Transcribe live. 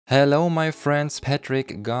Hello my friends,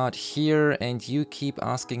 Patrick God here, and you keep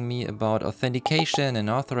asking me about authentication and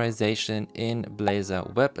authorization in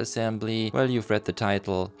Blazor WebAssembly. Well, you've read the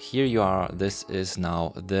title, here you are, this is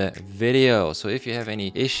now the video. So if you have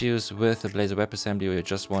any issues with the Blazor WebAssembly or you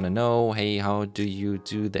just want to know, hey, how do you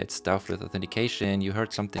do that stuff with authentication? You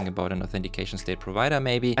heard something about an authentication state provider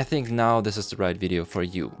maybe. I think now this is the right video for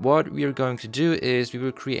you. What we are going to do is we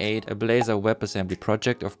will create a Blazor WebAssembly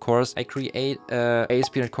project. Of course, I create a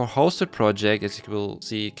ASP.NET Core hosted project, as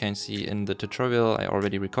you can see in the tutorial. I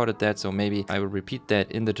already recorded that, so maybe I will repeat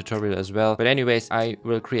that in the tutorial as well. But anyways, I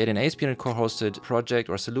will create an ASP.NET Core hosted project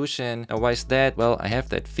or solution. Now, why is that? Well, I have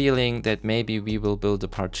that feeling that maybe we will build a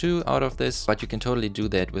part 2 out of this, but you can totally do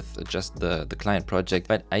that with just the client project.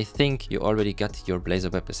 But I think you already got your Blazor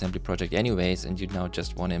WebAssembly project anyways, and you now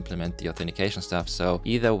just want to implement the authentication stuff. So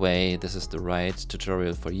either way, this is the right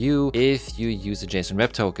tutorial for you if you use a JSON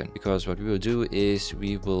Web Token, because what we will do is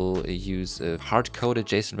we will use a hard-coded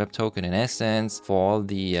JSON Web Token in essence for all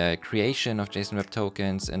the creation of JSON Web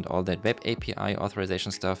Tokens and all that Web API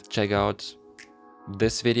authorization stuff. Check out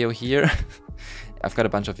this video here. I've got a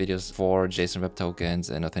bunch of videos for JSON Web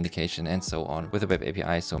Tokens and authentication and so on with the Web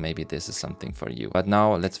API, so maybe this is something for you. But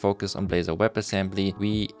now let's focus on Blazor WebAssembly.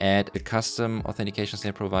 We add a custom authentication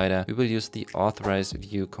state provider. We will use the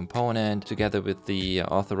AuthorizeView component together with the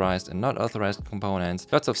authorized and not authorized components.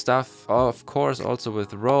 Lots of stuff, of course, also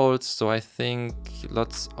with roles. So I think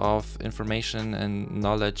lots of information and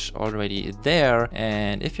knowledge already there.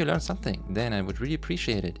 And if you learned something, then I would really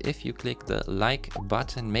appreciate it if you click the like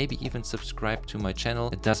button, maybe even subscribe to my channel.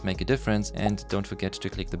 It does make a difference, and don't forget to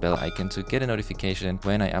click the bell icon to get a notification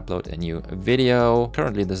when I upload a new video.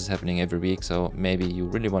 Currently this is happening every week, so maybe you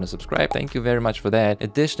really want to subscribe. Thank you very much for that.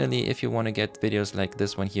 Additionally, if you want to get videos like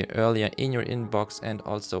this one here earlier in your inbox and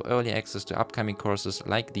also early access to upcoming courses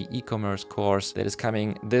like the e-commerce course that is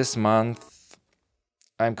coming this month,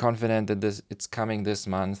 I'm confident that it's coming this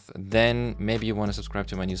month, then maybe you want to subscribe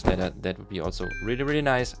to my newsletter. That would be also really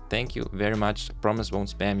nice. Thank you very much. Promise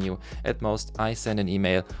won't spam you. At most, I send an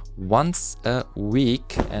email once a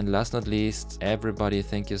week. And last not least, everybody,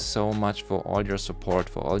 thank you so much for all your support,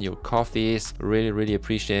 for all your coffees. Really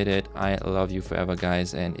appreciate it. I love you forever,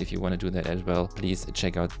 guys. And if you want to do that as well, please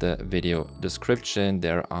check out the video description.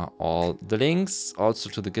 There are all the links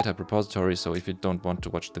also to the GitHub repository. So if you don't want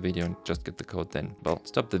to watch the video and just get the code, then, well,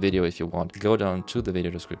 stop the video if you want, go down to the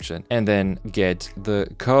video description and then get the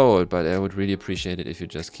code. But I would really appreciate it if you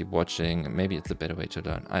just keep watching. Maybe it's a better way to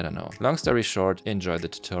learn, I don't know. Long story short, enjoy the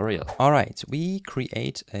tutorial. All right, we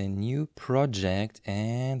create a new project,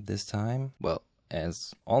 and this time, well,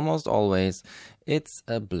 as almost always, it's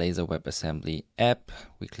a Blazor WebAssembly app.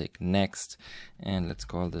 We click next, and let's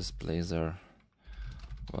call this Blazor,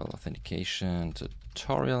 well, authentication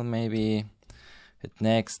tutorial maybe. Hit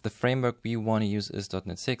next. The framework we want to use is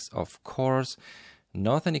 .NET 6, of course.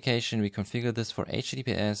 No authentication. We configure this for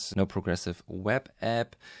HTTPS. No progressive web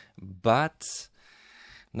app, but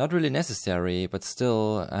not really necessary. But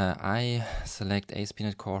still, I select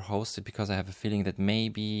ASP.NET Core hosted because I have a feeling that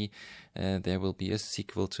maybe there will be a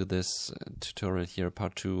sequel to this tutorial here,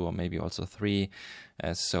 part 2 or maybe also 3.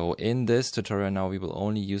 So in this tutorial now, we will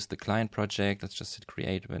only use the client project. Let's just hit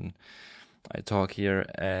create when I talk here,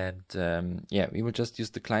 and yeah, we will just use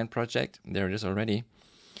the client project. There it is already.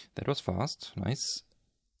 That was fast, nice.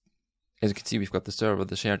 As you can see, we've got the server,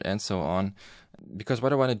 the shared, and so on. Because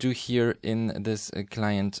what I want to do here in this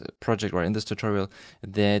client project, or in this tutorial,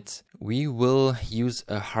 that we will use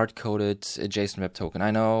a hard-coded JSON Web Token. I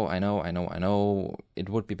know. It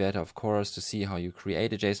would be better, of course, to see how you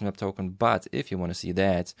create a JSON Web Token. But if you want to see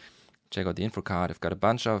that, check out the info card. I've got a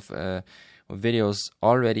bunch of videos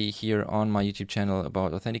already here on my YouTube channel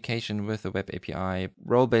about authentication with the Web API,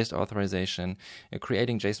 role-based authorization,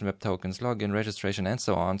 creating JSON Web Tokens, login, registration, and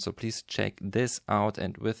so on. So please check this out,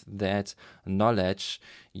 and with that knowledge,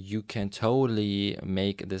 you can totally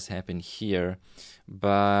make this happen here.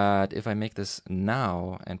 But if I make this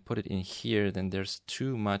now and put it in here, then there's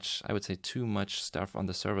too much, I would say too much stuff on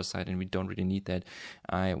the server side, and we don't really need that.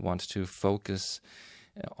 I want to focus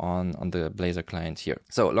on the Blazor client here.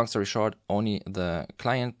 So long story short, only the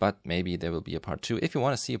client, but maybe there will be a part 2. If you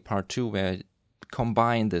want to see a part 2 where I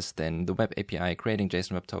combine this, then the Web API, creating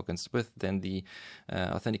JSON Web Tokens with then the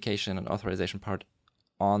authentication and authorization part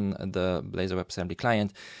on the Blazor WebAssembly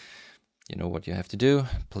client, you know what you have to do.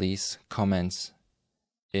 Please comment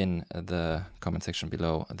in the comment section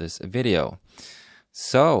below this video.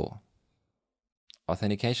 So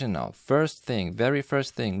authentication now. Very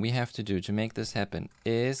first thing we have to do to make this happen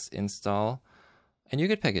is install a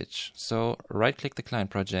NuGet package. So right click the client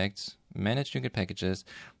project, manage NuGet packages,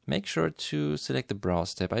 make sure to select the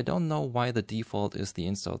Browse tab. I don't know why the default is the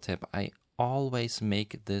Install tab. I always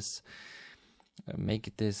make this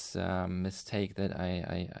mistake that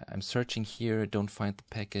I'm searching here, don't find the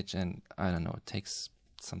package, and I don't know, it takes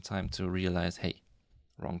some time to realize, hey,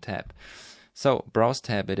 wrong tab. So Browse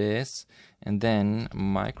tab it is, and then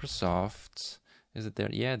Microsoft, is it there?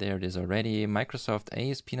 Yeah, there it is already. Microsoft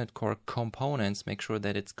ASP.NET Core Components, make sure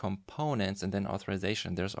that it's Components, and then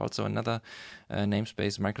Authorization. There's also another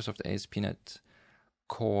namespace, Microsoft ASP.NET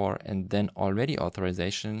Core, and then already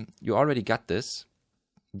Authorization. You already got this.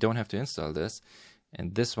 You don't have to install this.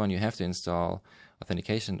 And this one you have to install,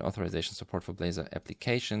 Authentication and Authorization support for Blazor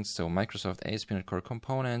applications. So Microsoft ASP.NET Core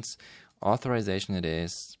Components, Authorization it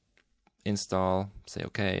is, install, say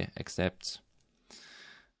okay, accept.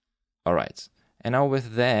 All right. And now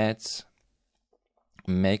with that,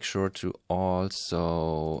 make sure to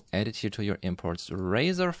also add it here to your imports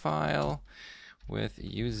Razor file with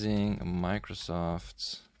using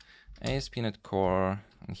Microsoft ASP.NET Core.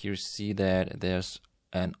 And here you see that there's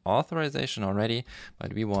an authorization already,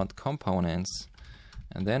 but we want components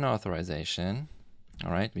and then authorization.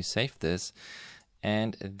 All right, we save this.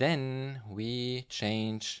 And then we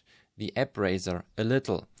change the App.razor a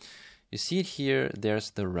little. You see it here, there's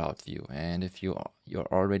the route view. And if you're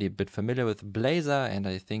already a bit familiar with Blazor, and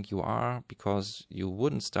I think you are, because you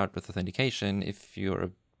wouldn't start with authentication if you're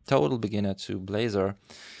a total beginner to Blazor,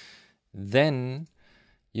 then,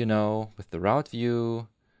 you know, with the route view,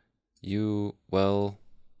 you will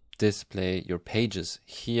display your pages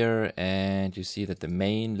here, and you see that the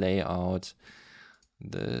main layout,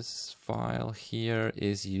 this file here,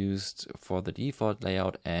 is used for the default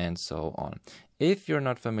layout and so on. If you're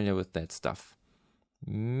not familiar with that stuff,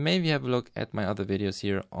 maybe have a look at my other videos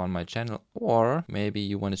here on my channel, or maybe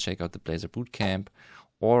you want to check out the Blazor Bootcamp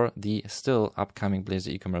or the still upcoming Blazor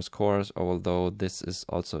e-commerce course, although this is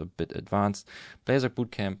also a bit advanced. Blazor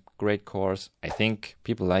Bootcamp, great course. I think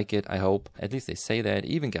people like it, I hope. At least they say that.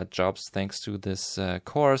 Even got jobs thanks to this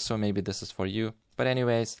course, so maybe this is for you. But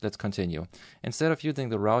anyways, let's continue. Instead of using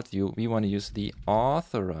the route view, we want to use the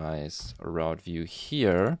authorize route view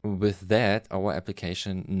here. With that, our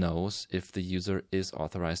application knows if the user is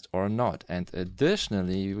authorized or not. And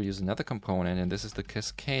additionally, we will use another component, and this is the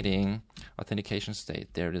cascading authentication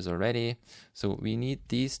state. There it is already. So we need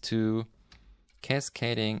these two,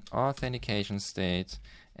 cascading authentication state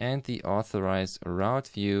and the authorized route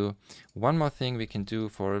view. One more thing we can do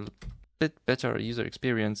for a bit better user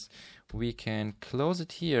experience, we can close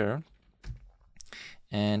it here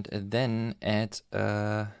and then add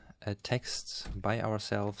a text by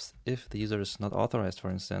ourselves if the user is not authorized, for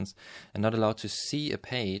instance, and not allowed to see a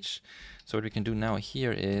page. So what we can do now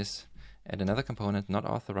here is add another component, not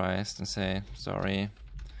authorized, and say, sorry,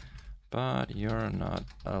 but you're not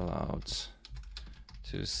allowed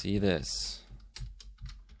to see this,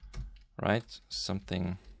 right?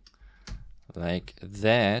 Something like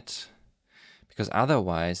that. Because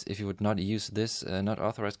otherwise, if you would not use this not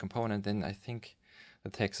authorized component, then I think the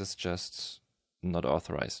text is just not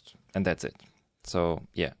authorized, and that's it. So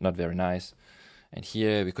yeah, not very nice. And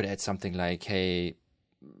here we could add something like, hey,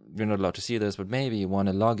 you're not allowed to see this, but maybe you want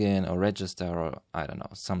to log in or register, or I don't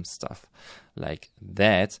know, some stuff like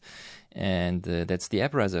that. And that's the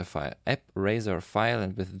App.razor file.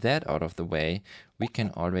 And with that out of the way, we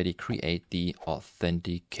can already create the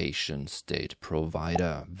authentication state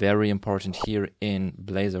provider. Very important here in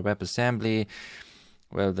Blazor WebAssembly.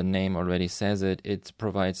 Well, the name already says it. It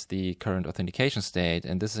provides the current authentication state,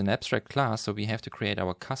 and this is an abstract class, so we have to create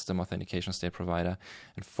our custom authentication state provider.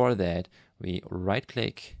 And for that, we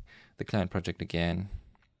right-click the client project again.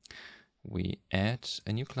 We add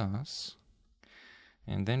a new class,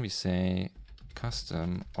 and then we say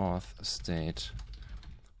custom auth state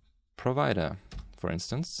provider, for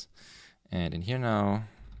instance. And in here now,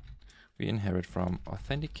 we inherit from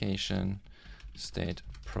authentication state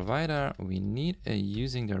provider. We need a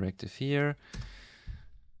using directive here.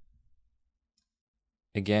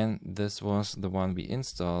 Again, this was the one we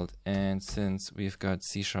installed, and since we've got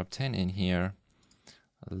C#10 in here,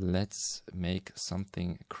 let's make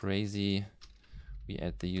something crazy. We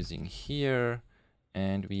add the using here,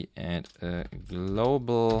 and we add a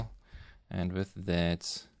global, and with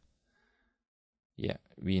that, yeah,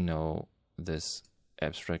 we know this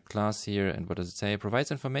abstract class here. And what does it say? It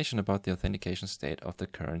provides information about the authentication state of the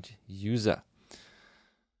current user.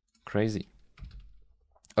 Crazy.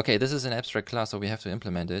 Okay, this is an abstract class, so we have to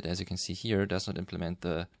implement it. As you can see here, it does not implement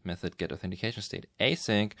the method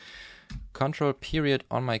GetAuthenticationStateAsync. Control period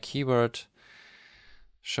on my keyword.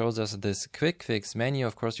 shows us this quick fix menu.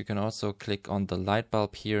 Of course, you can also click on the light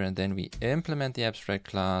bulb here, and then we implement the abstract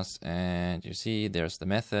class, and you see there's the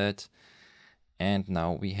method. And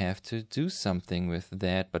now we have to do something with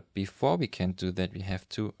that. But before we can do that, we have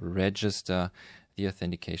to register the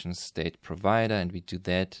authentication state provider, and we do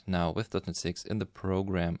that now with .NET 6 in the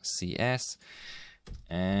program CS.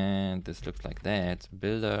 And this looks like that: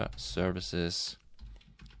 builder services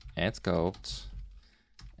add scoped,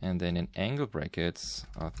 and then in angle brackets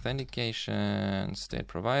authentication state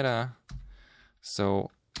provider. So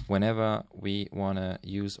whenever we want to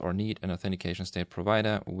use or need an authentication state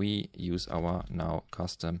provider, we use our now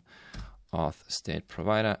custom auth state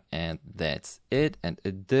provider, and that's it. And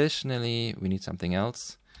additionally, we need something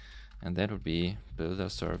else, and that would be builder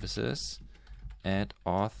services add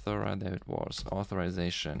author. There it was,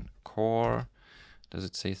 authorization core. Does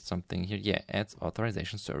it say something here? Yeah, adds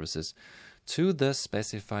authorization services to the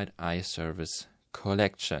specified iService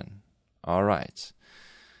collection. All right.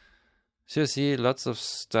 So you see lots of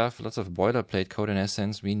stuff, lots of boilerplate code in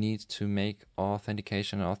essence. We need to make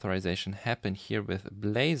authentication and authorization happen here with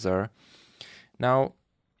Blazor. Now,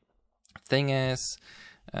 thing is,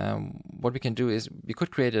 what we can do is we could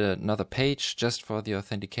create another page just for the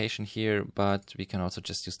authentication here, but we can also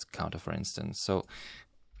just use the counter, for instance. So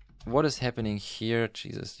what is happening here?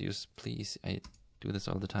 Jesus, please, I do this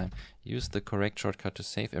all the time. Use the correct shortcut to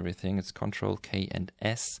save everything. It's Control K and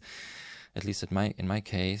S, at least in my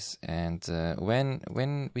case. And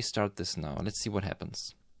when we start this now, let's see what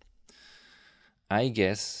happens. I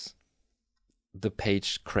guess the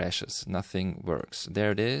page crashes, nothing works.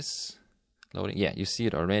 There it is, loading. Yeah, you see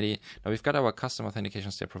it already. Now we've got our custom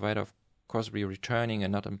authentication state provider. Of course, we're returning a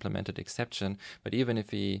not implemented exception, but even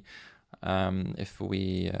if we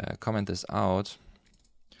comment this out,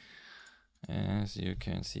 as you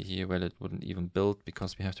can see here, well, it wouldn't even build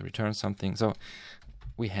because we have to return something. So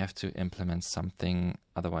we have to implement something,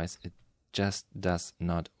 otherwise it just does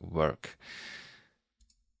not work.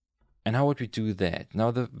 And how would we do that? Now,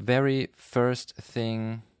 the very first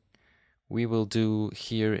thing we will do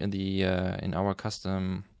here in the in our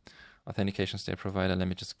custom authentication state provider, let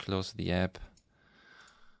me just close the app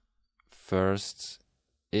first,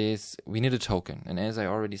 is we need a token. And as I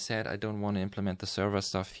already said, I don't want to implement the server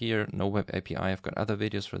stuff here. No web API. I've got other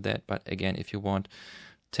videos for that. But again, if you want,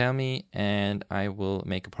 tell me, and I will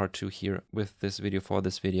make a part 2 here with this video for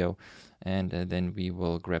this video, and then we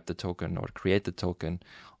will grab the token or create the token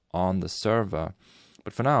on the server.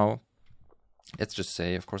 But for now, let's just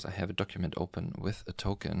say, of course, I have a document open with a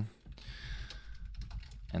token,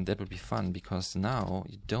 and that would be fun because now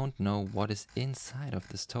you don't know what is inside of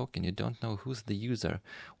this token. You don't know who's the user,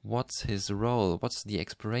 what's his role, what's the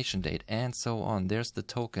expiration date, and so on. There's the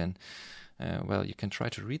token. Well, you can try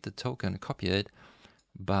to read the token, copy it,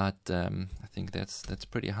 but I think that's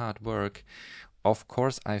pretty hard work. Of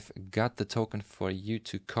course, I've got the token for you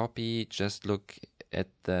to copy. Just look at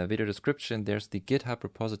the video description. There's the GitHub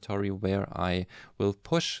repository where I will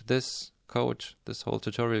push this code, this whole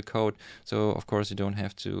tutorial code. So of course you don't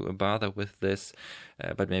have to bother with this,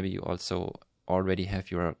 but maybe you also already have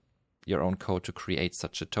your own code to create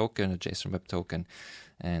such a token, a JSON web token,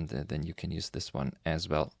 and then you can use this one as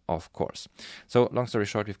well, of course. So long story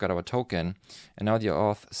short, we've got our token, and now the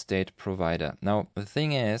auth state provider. Now the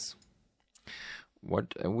thing is,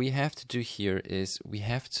 what we have to do here is we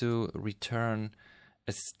have to return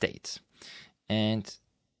a state, and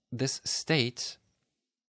this state,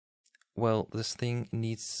 well, this thing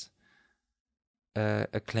needs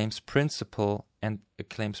a claims principal, and a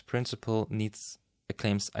claims principal needs a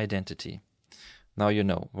claims identity. Now you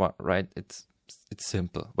know what, right? It's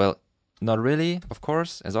simple. Well, not really, of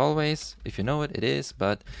course, as always. If you know it, it is.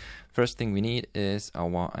 But first thing we need is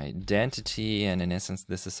our identity, and in essence,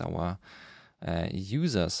 this is our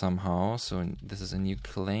user somehow. So this is a new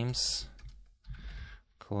claims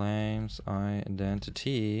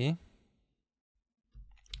identity.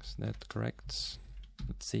 Is that correct?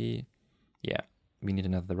 Let's see. Yeah, we need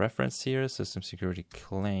another reference here, system security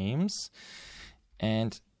claims.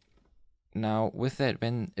 And now with that,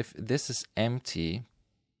 if this is empty,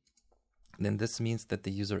 then this means that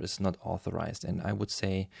the user is not authorized. And I would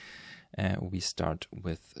say we start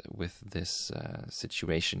with this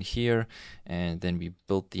situation here, and then we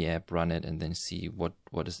build the app, run it, and then see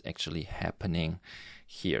what is actually happening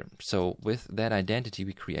here. So with that identity,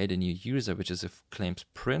 we create a new user, which is a claims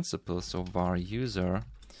principal. So var user,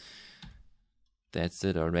 that's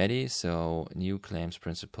it already. So new claims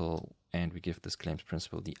principal, and we give this claims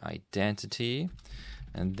principal the identity.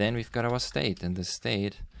 And then we've got our state, and the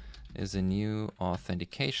state is a new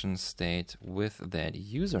authentication state with that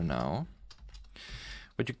user now.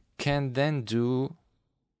 What you can then do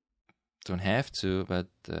don't have to, but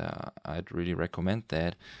I'd really recommend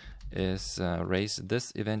that, is raise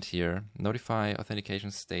this event here, notify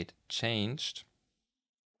authentication state changed,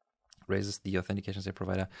 raises the authentication state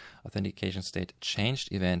provider authentication state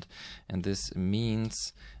changed event, and this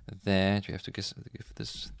means that we have to give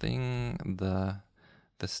this thing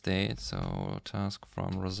the state, so task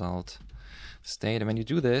from result state. And when you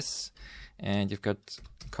do this and you've got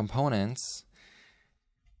components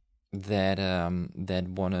that that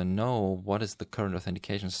want to know what is the current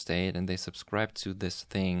authentication state, and they subscribe to this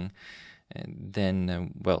thing, and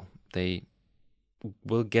then well, they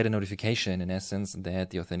will get a notification in essence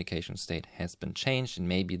that the authentication state has been changed, and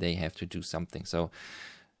maybe they have to do something. So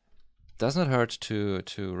it does not hurt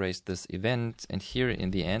to raise this event, and here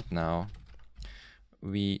in the end now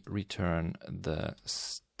we return the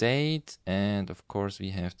state, and of course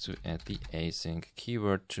we have to add the async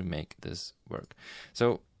keyword to make this work.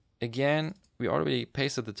 So again, we already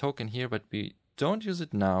pasted the token here, but we don't use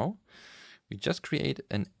it now. We just create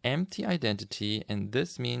an empty identity, and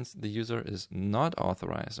this means the user is not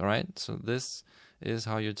authorized. All right, so this is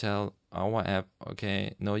how you tell our app,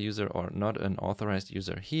 okay, no user or not an authorized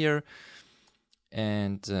user here.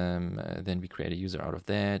 And then we create a user out of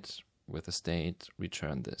that with a state,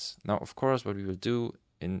 return this. Now, of course, what we will do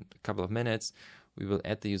in a couple of minutes, we will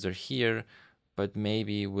add the user here, but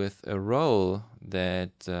maybe with a role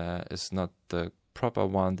that is not the proper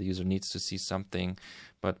one. The user needs to see something,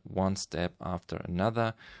 but one step after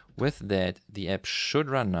another. With that, the app should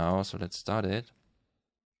run now. So let's start it.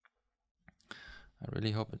 I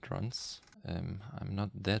really hope it runs. I'm not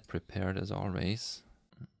that prepared as always.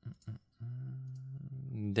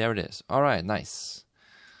 There it is. All right, nice.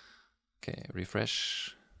 Okay,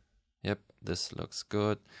 refresh. Yep, this looks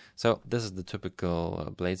good. So this is the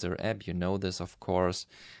typical Blazor app. You know this, of course.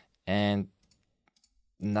 And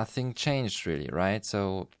nothing changed really, right?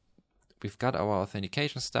 So we've got our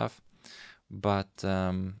authentication stuff, but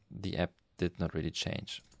the app did not really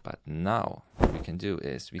change. But now what we can do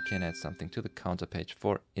is we can add something to the counter page,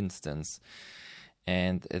 for instance,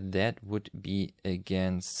 and that would be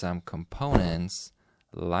again some components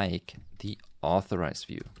like the Authorize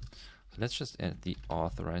view. So let's just add the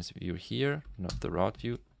Authorize view here, not the route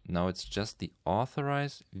view. Now it's just the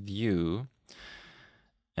Authorize view,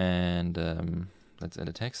 and let's add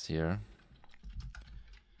a text here.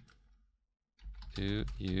 Do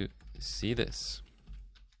you see this?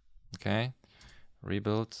 Okay,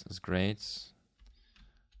 rebuild is great.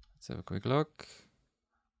 Let's have a quick look.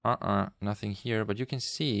 Nothing here, but you can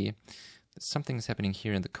see that something is happening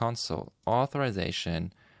here in the console.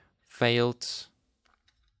 Authorization failed.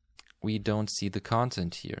 We don't see the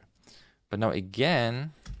content here. But now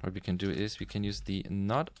again, what we can do is we can use the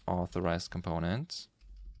not authorized component.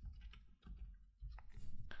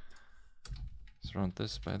 Surround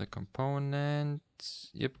this by the component.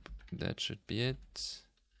 Yep, that should be it.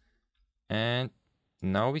 And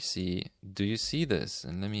now we see, do you see this?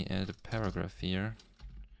 And let me add a paragraph here.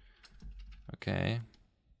 Okay,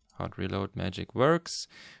 hot reload magic works.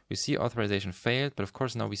 We see authorization failed, but of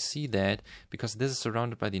course now we see that because this is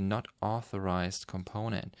surrounded by the not authorized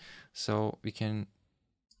component. So we can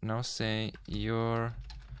now say you're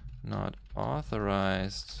not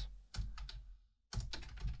authorized,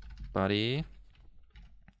 buddy.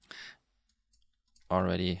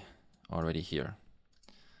 Already here.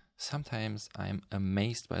 Sometimes I'm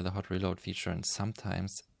amazed by the hot reload feature, and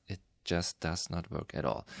sometimes it just does not work at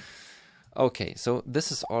all. Okay, so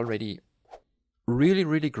this is already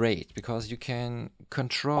really great because you can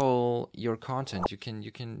control your content. You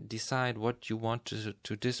can decide what you want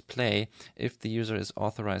to display if the user is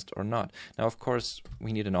authorized or not. Now, of course,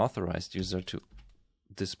 we need an authorized user to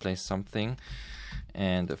display something,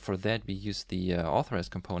 and for that we use the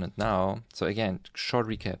authorized component now. So again, short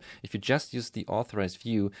recap: if you just use the authorized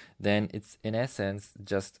view, then it's in essence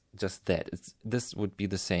just that. This would be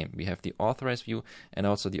the same. We have the authorized view and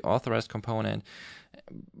also the authorized component.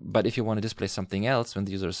 But if you want to display something else when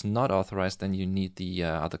the user is not authorized, then you need the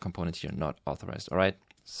other component here, not authorized. All right,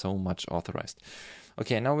 so much authorized.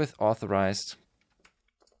 Okay, now with authorized,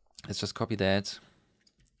 let's just copy that.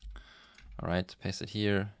 All right, paste it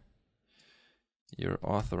here. You're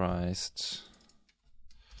authorized,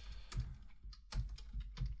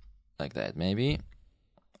 like that maybe.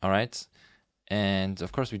 All right, and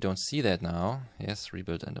of course we don't see that now. Yes,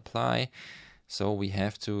 rebuild and apply. So we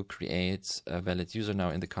have to create a valid user now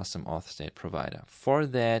in the custom auth state provider. For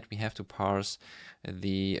that, we have to parse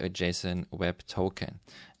the JSON web token.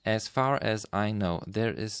 as far as I know,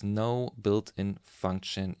 there is no built-in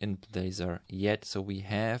function in Blazor yet, so we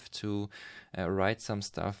have to write some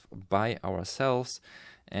stuff by ourselves.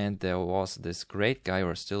 And there was this great guy,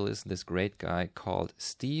 or still is this great guy, called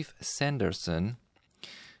Steve Sanderson.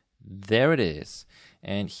 There it is.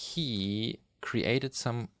 And he created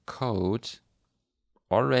some code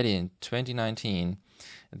already in 2019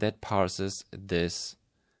 that parses this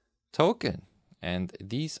token. And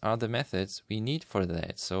these are the methods we need for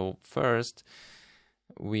that. So first,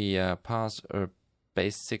 we pass a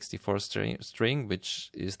base 64 string, which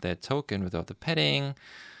is that token without the padding.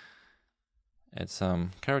 Add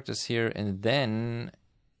some characters here, and then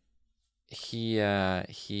he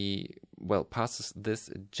passes this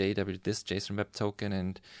JSON web token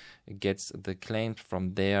and gets the claims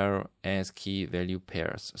from there as key value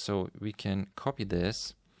pairs. So we can copy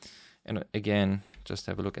this, and again, just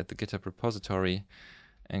have a look at the GitHub repository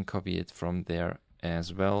and copy it from there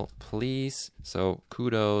as well, please. So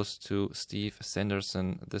kudos to Steve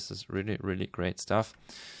Sanderson. This is really, really great stuff.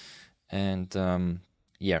 And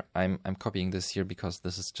yeah, I'm copying this here because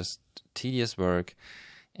this is just tedious work,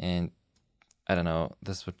 and I don't know,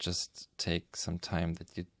 this would just take some time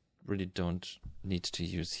that you really don't need to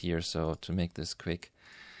use here. So to make this quick,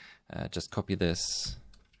 just copy this,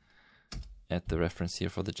 add the reference here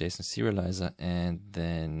for the JSON serializer, and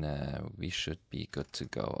then we should be good to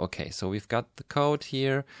go. Okay, so we've got the code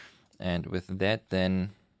here, and with that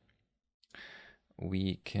then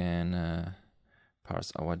we can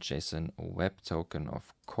parse our JSON web token,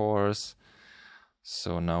 of course.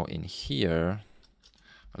 So now in here,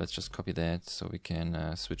 let's just copy that so we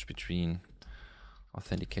can switch between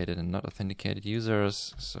authenticated and not authenticated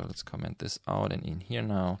users. So let's comment this out, and in here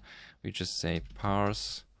now we just say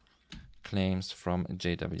parse claims from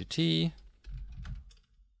JWT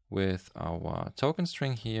with our token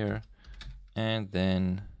string here, and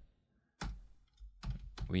then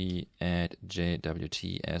we add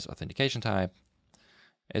JWT as authentication type.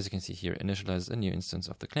 As you can see here, initializes a new instance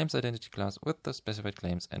of the claims identity class with the specified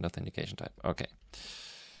claims and authentication type. Okay,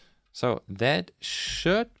 so that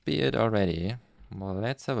should be it already. Well,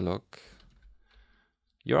 let's have a look.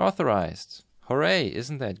 You're authorized. Hooray,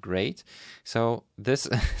 isn't that great? So this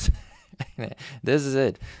this is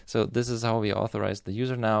it. So this is how we authorize the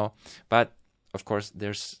user now. But of course,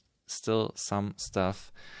 there's still some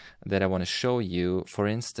stuff that I want to show you. For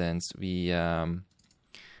instance, we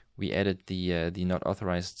added the not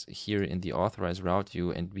authorized here in the authorize route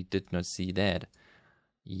view, and we did not see that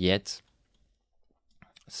yet.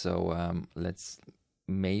 So let's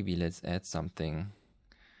add something.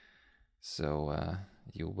 So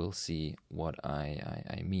you will see what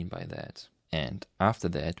I mean by that. And after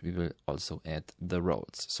that, we will also add the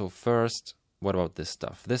roles. So first, what about this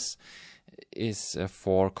stuff? This is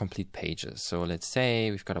for complete pages. So let's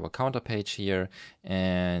say we've got our counter page here,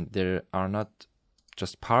 and there are not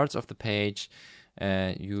just parts of the page.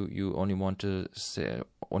 You only want to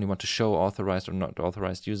show authorized or not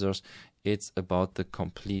authorized users. It's about the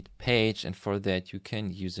complete page, and for that you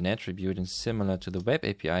can use an attribute, and similar to the web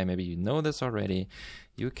API, maybe you know this already,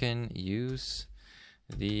 you can use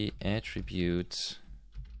the attribute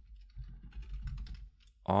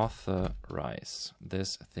authorize,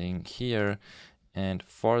 this thing here. And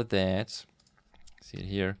for that, see it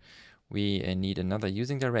here, we need another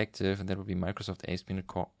using directive, and that will be Microsoft ASP.NET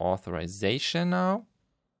Core Authorization now.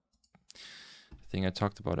 Thing I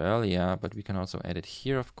talked about earlier, but we can also add it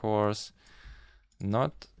here, of course,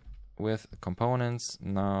 not with components,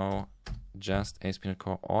 now just ASP.NET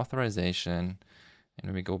Core Authorization. And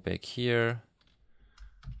when we go back here,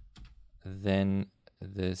 then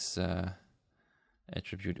this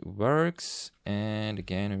attribute works. And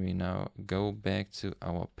again, we now go back to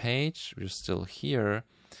our page. We're still here,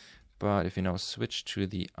 but if we now switch to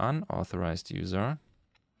the unauthorized user,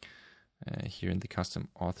 here in the custom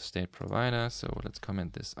auth state provider, so let's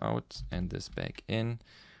comment this out and this back in.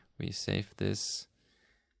 We save this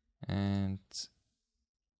and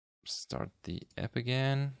start the app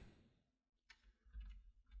again.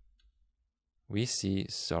 We see,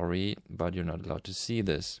 sorry, but you're not allowed to see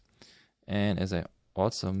this. And as I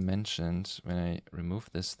also mentioned, when I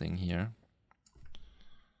remove this thing here,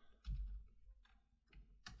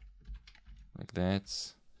 like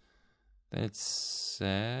that, it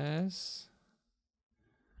says,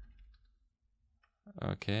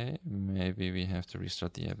 okay, maybe we have to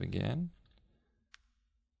restart the app again.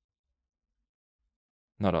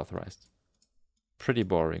 Not authorized. Pretty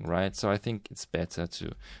boring, right? So I think it's better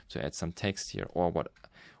to add some text here, or what.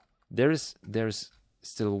 There's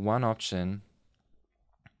still one option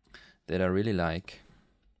that I really like.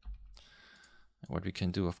 What we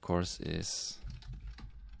can do, of course, is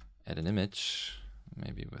add an image,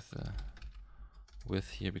 maybe with a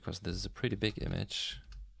width here, because this is a pretty big image.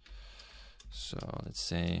 So let's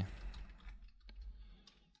say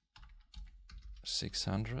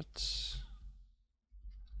 600,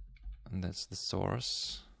 and that's the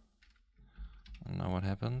source. And now what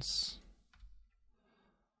happens?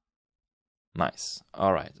 Nice.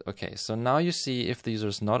 All right. Okay. So now you see if the user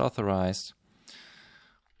is not authorized,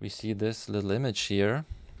 we see this little image here.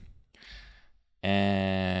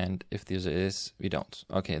 And if the user is, we don't.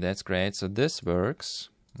 Okay, that's great. So this works.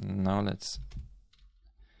 Now let's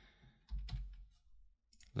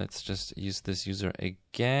just use this user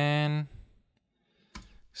again.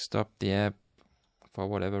 Stop the app for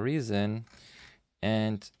whatever reason.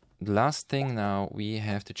 And the last thing now we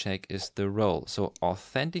have to check is the role. So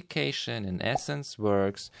authentication in essence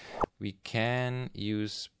works. We can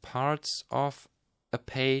use parts of a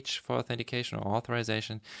page for authentication or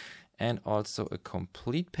authorization, and also a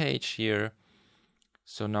complete page here.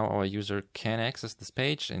 So now our user can access this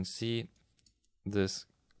page and see this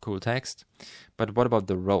cool text. But what about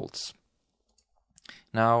the roles?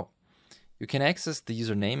 Now you can access the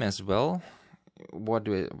username as well. Why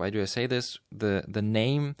do I say this? The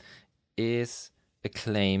name is a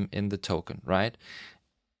claim in the token, right?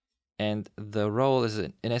 And the role is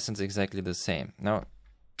in essence exactly the same. Now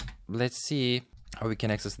let's see how we can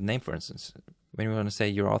access the name, for instance. When we want to say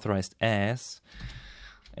you're authorized as,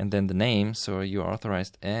 and then the name, so you're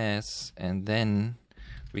authorized as, and then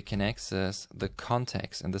we can access the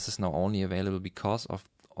context. And this is now only available because of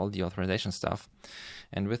all the authorization stuff.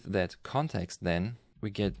 And with that context, then we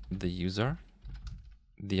get the user,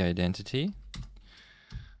 the identity,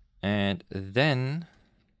 and then,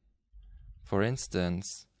 for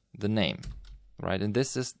instance, the name, right? And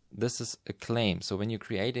this is a claim. So when you're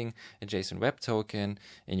creating a JSON web token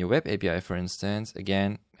in your web API, for instance,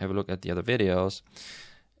 again, have a look at the other videos,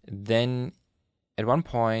 then at one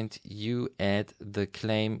point you add the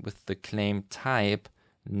claim with the claim type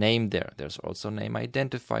name there. There's also name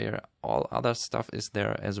identifier, all other stuff is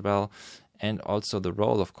there as well, and also the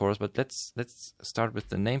role, of course. But let's start with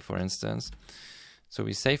the name, for instance. So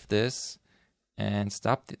we save this and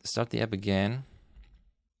start the app again.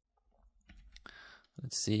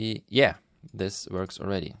 Let's see. Yeah, this works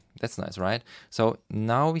already. That's nice, right? So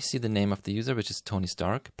now we see the name of the user, which is Tony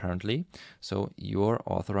Stark, apparently. So you're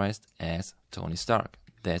authorized as Tony Stark.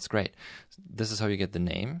 That's great. This is how you get the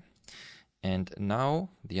name. And now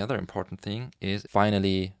the other important thing is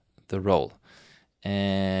finally the role.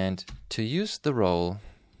 And to use the role,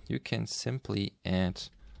 you can simply add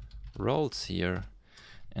roles here.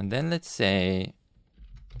 And then let's say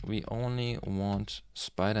we only want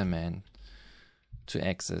Spider-Man to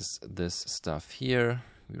access this stuff here.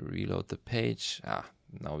 We reload the page.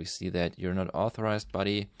 Now we see that you're not authorized,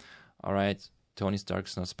 buddy. All right, Tony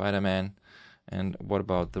Stark's not Spider-Man. And what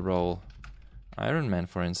about the role Iron Man,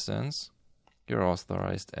 for instance? You're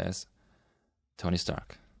authorized as Tony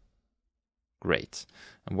Stark. Great.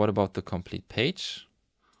 And what about the complete page?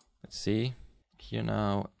 Let's see. Here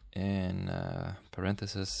now in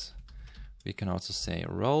parentheses, we can also say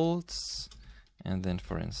roles. And then,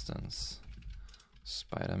 for instance,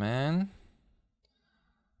 Spider-Man.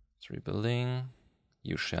 It's rebuilding.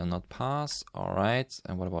 You shall not pass. All right.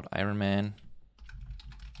 And what about Iron Man?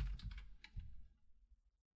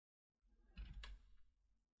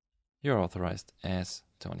 You're authorized as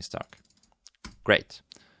Tony Stark. Great.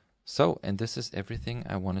 So, and this is everything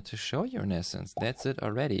I wanted to show you in essence. That's it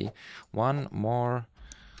already. One more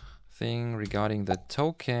thing regarding the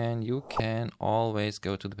token. You can always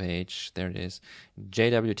go to the page. There it is,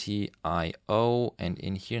 JWT.io. And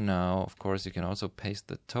in here now, of course, you can also paste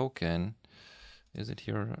the token. Is it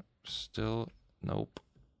here still? Nope.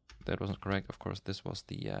 That wasn't correct. Of course, this was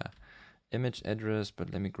the image address,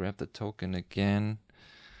 but let me grab the token again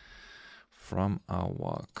from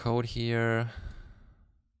our code here.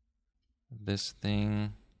 This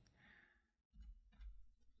thing.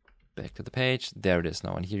 Back to the page. There it is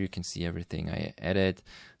now. And here you can see everything I added.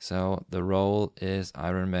 So the role is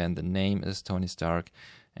Iron Man, the name is Tony Stark,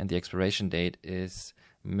 and the expiration date is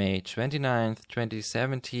May 29th,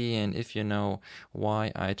 2070. And if you know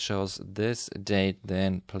why I chose this date,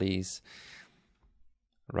 then please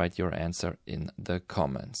write your answer in the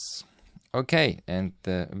comments. Okay, and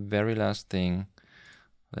the very last thing,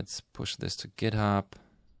 let's push this to GitHub.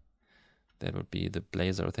 That would be the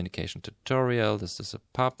Blazor authentication tutorial. This is a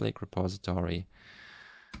public repository.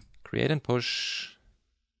 Create and push.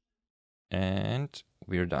 And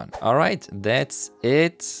we're done. All right, that's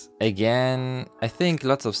it. Again, I think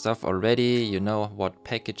lots of stuff already. You know what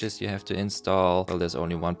packages you have to install. Well, there's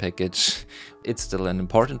only one package. It's still an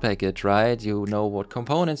important package, right? You know what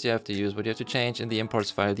components you have to use, what you have to change in the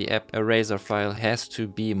imports file. The App.razor file has to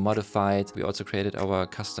be modified. We also created our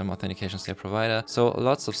custom authentication state provider. So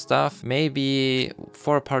lots of stuff. Maybe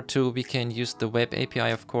for part 2, we can use the web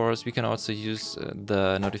API, of course. We can also use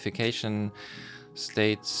the notification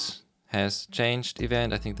states has changed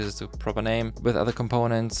event. I think this is the proper name. With other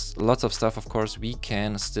components, lots of stuff, of course, we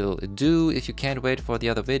can still do. If you can't wait for the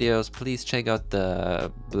other videos, please check out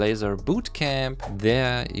the Blazor bootcamp.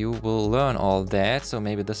 There you will learn all that. So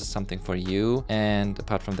maybe this is something for you. And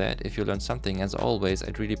apart from that, if you learned something, as always,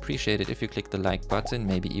 I'd really appreciate it if you click the like button,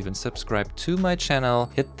 maybe even subscribe to my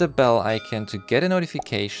channel, hit the bell icon to get a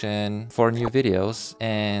notification for new videos.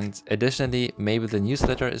 And additionally, maybe the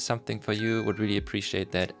newsletter is something for you. Would really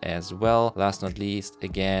appreciate that as well. Last not least,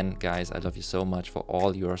 again, guys, I love you so much for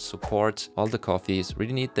all your support, all the coffees,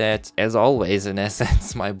 really need that. As always, in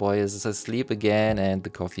essence, my boy is asleep again and the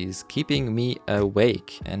coffee is keeping me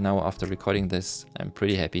awake. And now after recording this, I'm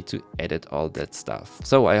pretty happy to edit all that stuff.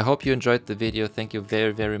 So I hope you enjoyed the video. Thank you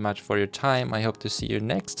very, very much for your time. I hope to see you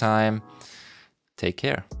next time. Take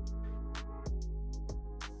care.